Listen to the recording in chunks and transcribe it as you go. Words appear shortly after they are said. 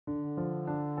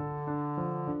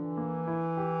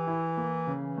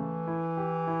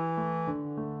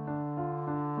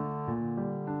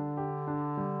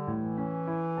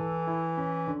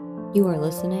You are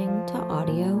listening to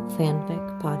Audio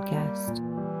Fanfic Podcast.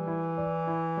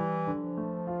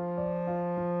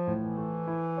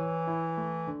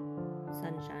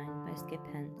 Sunshine by Skip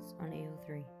Hence on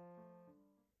AO3.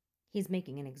 He's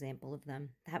making an example of them.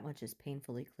 That much is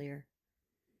painfully clear.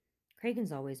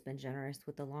 Kragen's always been generous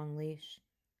with the long leash.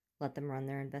 Let them run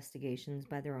their investigations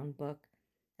by their own book,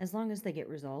 as long as they get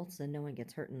results and no one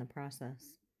gets hurt in the process.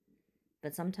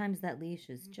 But sometimes that leash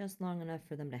is just long enough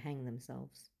for them to hang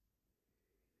themselves.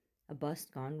 A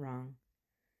bust gone wrong.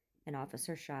 An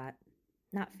officer shot,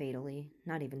 not fatally,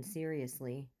 not even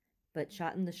seriously, but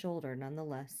shot in the shoulder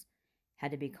nonetheless,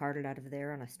 had to be carted out of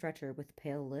there on a stretcher with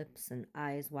pale lips and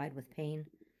eyes wide with pain,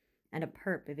 and a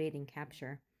perp evading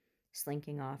capture,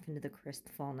 slinking off into the crisp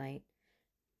fall night.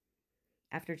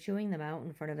 After chewing them out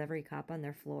in front of every cop on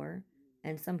their floor,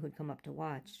 and some who'd come up to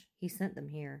watch, he sent them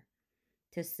here,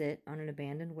 to sit on an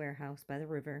abandoned warehouse by the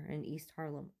river in East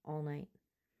Harlem all night,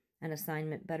 an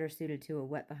assignment better suited to a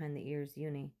wet-behind-the-ears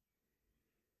uni.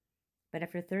 But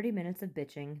after 30 minutes of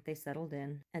bitching, they settled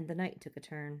in, and the night took a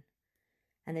turn,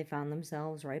 and they found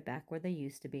themselves right back where they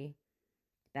used to be,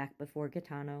 back before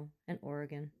Gitano and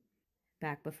Oregon,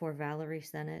 back before Valerie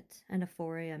Sennett and a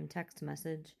 4 a.m. text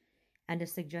message and a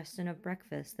suggestion of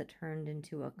breakfast that turned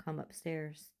into a come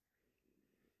upstairs,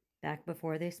 back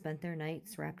before they spent their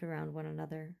nights wrapped around one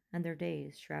another and their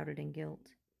days shrouded in guilt.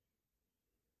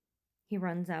 He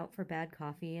runs out for bad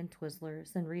coffee and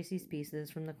Twizzlers and Reese's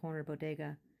Pieces from the corner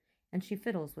bodega, and she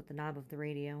fiddles with the knob of the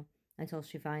radio until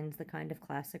she finds the kind of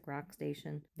classic rock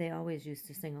station they always used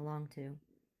to sing along to.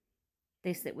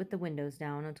 They sit with the windows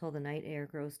down until the night air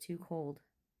grows too cold,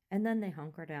 and then they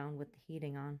hunker down with the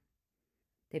heating on.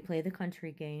 They play the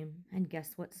country game and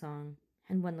guess what song,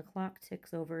 and when the clock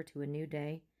ticks over to a new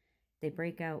day, they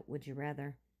break out would you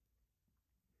rather.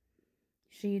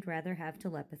 She'd rather have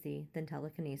telepathy than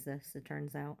telekinesis, it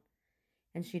turns out,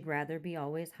 and she'd rather be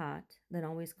always hot than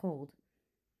always cold.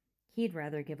 He'd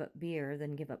rather give up beer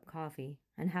than give up coffee,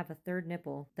 and have a third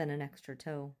nipple than an extra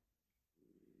toe.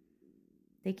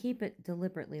 They keep it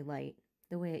deliberately light,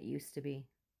 the way it used to be.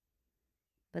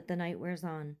 But the night wears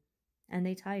on, and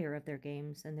they tire of their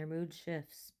games, and their mood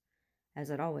shifts,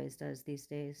 as it always does these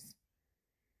days.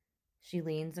 She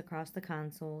leans across the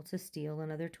console to steal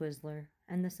another Twizzler,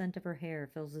 and the scent of her hair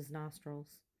fills his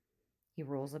nostrils. He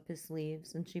rolls up his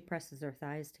sleeves, and she presses her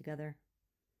thighs together.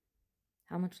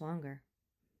 How much longer?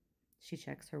 She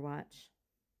checks her watch.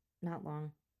 Not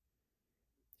long.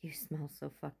 You smell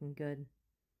so fucking good.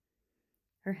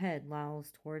 Her head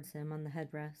lolls towards him on the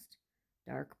headrest,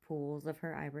 dark pools of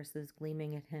her irises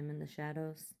gleaming at him in the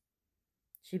shadows.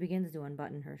 She begins to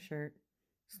unbutton her shirt,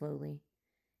 slowly,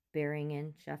 baring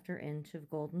inch after inch of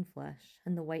golden flesh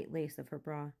and the white lace of her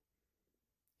bra.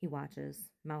 He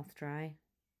watches, mouth dry.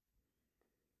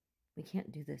 We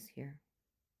can't do this here.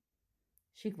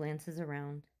 She glances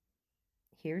around.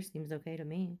 Here seems okay to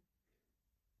me.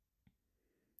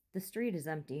 The street is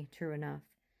empty, true enough,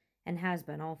 and has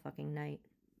been all fucking night.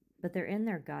 But they're in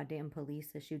their goddamn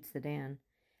police-issued sedan,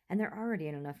 and they're already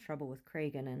in enough trouble with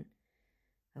Kragen and...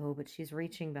 Oh, but she's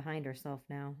reaching behind herself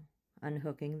now,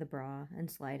 unhooking the bra and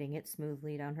sliding it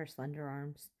smoothly down her slender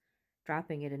arms,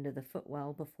 dropping it into the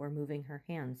footwell before moving her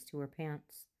hands to her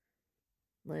pants.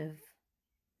 Liv.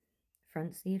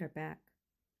 Front seat or back?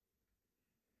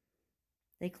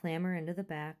 They clamber into the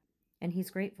back, and he's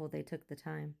grateful they took the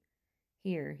time.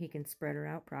 Here he can spread her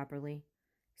out properly,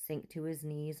 sink to his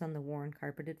knees on the worn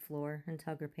carpeted floor and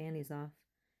tug her panties off,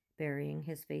 burying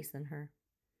his face in her.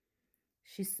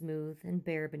 She's smooth and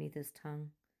bare beneath his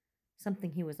tongue,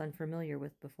 something he was unfamiliar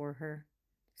with before her,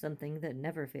 something that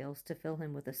never fails to fill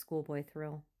him with a schoolboy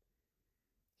thrill.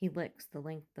 He licks the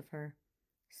length of her,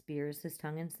 spears his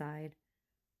tongue inside.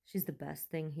 She's the best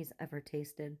thing he's ever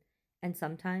tasted, and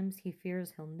sometimes he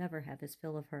fears he'll never have his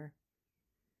fill of her.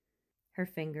 Her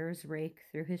fingers rake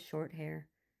through his short hair,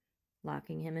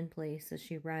 locking him in place as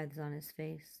she writhes on his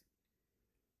face.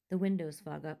 The windows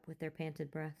fog up with their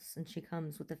panted breaths, and she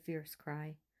comes with a fierce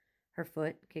cry, her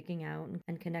foot kicking out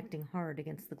and connecting hard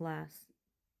against the glass.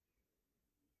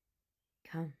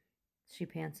 Come, she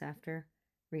pants after,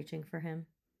 reaching for him.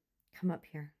 Come up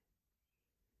here.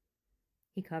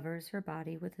 He covers her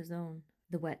body with his own,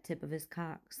 the wet tip of his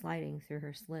cock sliding through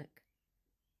her slick.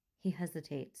 He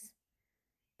hesitates.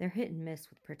 They're hit and miss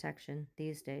with protection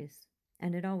these days,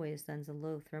 and it always sends a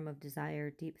low thrum of desire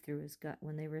deep through his gut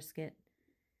when they risk it,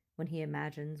 when he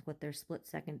imagines what their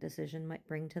split-second decision might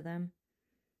bring to them,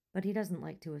 but he doesn't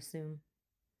like to assume.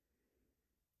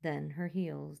 Then her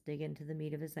heels dig into the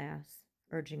meat of his ass,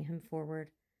 urging him forward,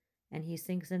 and he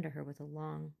sinks into her with a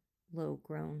long, low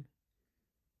groan.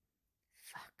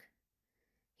 Fuck.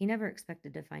 He never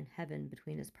expected to find heaven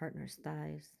between his partner's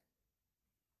thighs.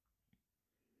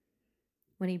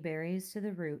 When he buries to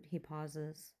the root, he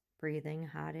pauses, breathing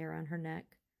hot air on her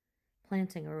neck,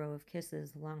 planting a row of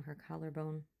kisses along her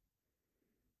collarbone.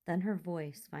 Then her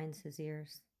voice finds his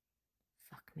ears.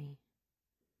 Fuck me.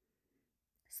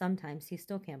 Sometimes he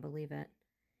still can't believe it.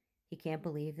 He can't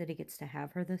believe that he gets to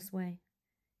have her this way.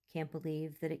 Can't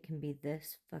believe that it can be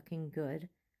this fucking good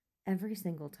every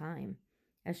single time,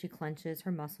 as she clenches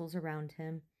her muscles around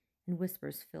him and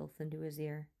whispers filth into his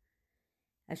ear.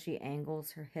 As she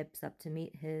angles her hips up to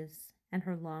meet his, and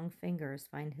her long fingers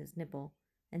find his nipple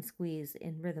and squeeze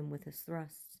in rhythm with his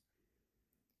thrusts.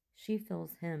 She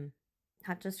fills him,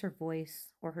 not just her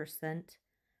voice or her scent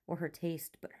or her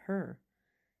taste, but her,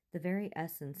 the very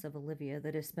essence of Olivia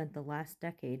that has spent the last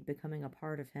decade becoming a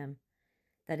part of him,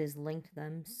 that has linked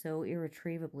them so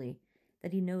irretrievably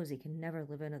that he knows he can never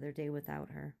live another day without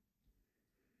her.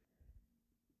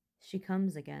 She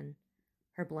comes again,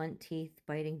 her blunt teeth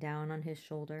biting down on his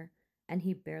shoulder, and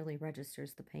he barely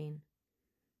registers the pain.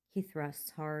 He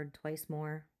thrusts hard twice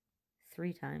more,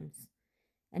 3 times,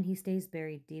 and he stays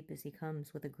buried deep as he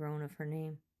comes with a groan of her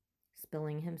name,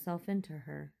 spilling himself into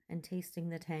her and tasting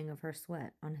the tang of her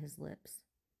sweat on his lips.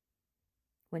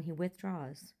 When he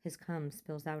withdraws, his cum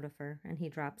spills out of her, and he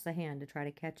drops a hand to try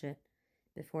to catch it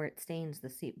before it stains the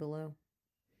seat below.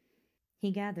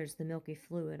 He gathers the milky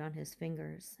fluid on his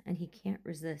fingers, and he can't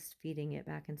resist feeding it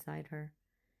back inside her,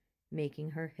 making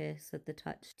her hiss at the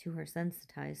touch to her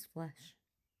sensitized flesh.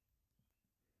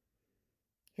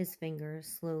 His fingers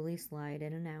slowly slide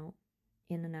in and out,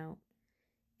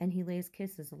 and he lays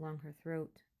kisses along her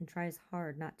throat and tries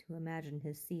hard not to imagine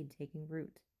his seed taking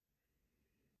root.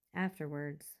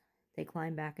 Afterwards, they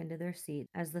climb back into their seat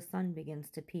as the sun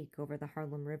begins to peek over the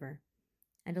Harlem River,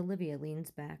 and Olivia leans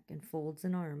back and folds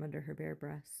an arm under her bare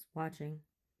breasts, watching.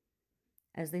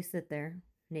 As they sit there,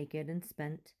 naked and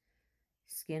spent,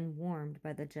 skin warmed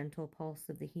by the gentle pulse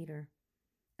of the heater,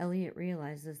 Elliot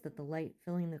realizes that the light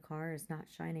filling the car is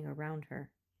not shining around her.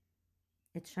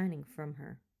 It's shining from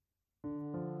her.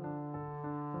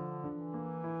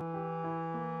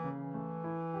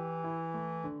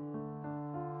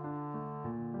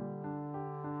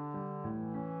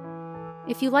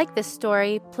 If you like this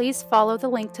story, please follow the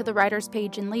link to the writer's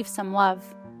page and leave some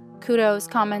love. Kudos,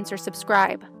 comments, or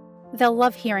subscribe. They'll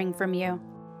love hearing from you.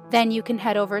 Then you can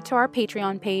head over to our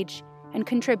Patreon page and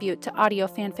contribute to Audio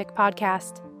Fanfic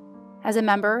Podcast. As a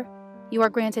member, you are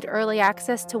granted early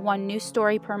access to 1 new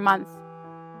story per month.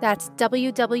 That's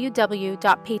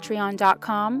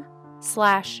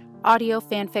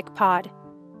www.patreon.com/audiofanficpod.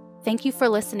 Thank you for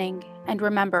listening, and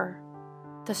remember,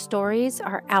 the stories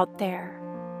are out there.